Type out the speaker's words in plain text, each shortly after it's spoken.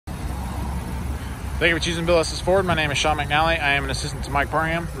Thank you for choosing Bill S. Ford. My name is Sean McNally. I am an assistant to Mike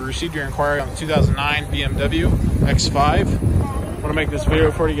Parham. We received your inquiry on the 2009 BMW X5. I want to make this video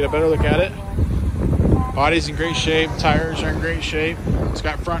for you to get a better look at it. Body's in great shape. Tires are in great shape. It's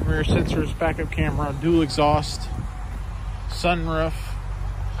got front and rear sensors, backup camera, dual exhaust, sunroof.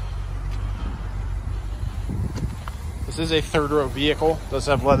 This is a third row vehicle. Does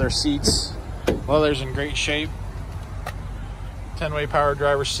have leather seats. Leather's in great shape. 10-way power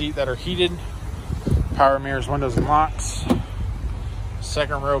driver's seat that are heated. Power mirrors, windows, and locks.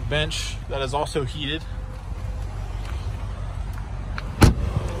 Second row bench that is also heated.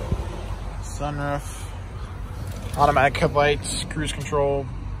 Sunroof. Automatic headlights, cruise control,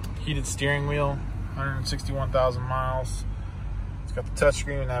 heated steering wheel, 161,000 miles. It's got the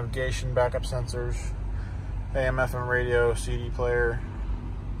touchscreen, navigation, backup sensors, AM, FM radio, CD player,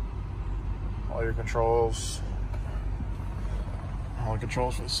 all your controls, all the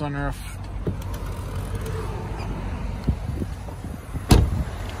controls for the sunroof.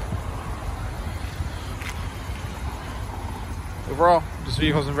 Overall, this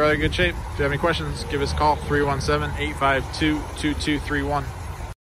vehicle's in very good shape. If you have any questions, give us a call, 317-852-2231.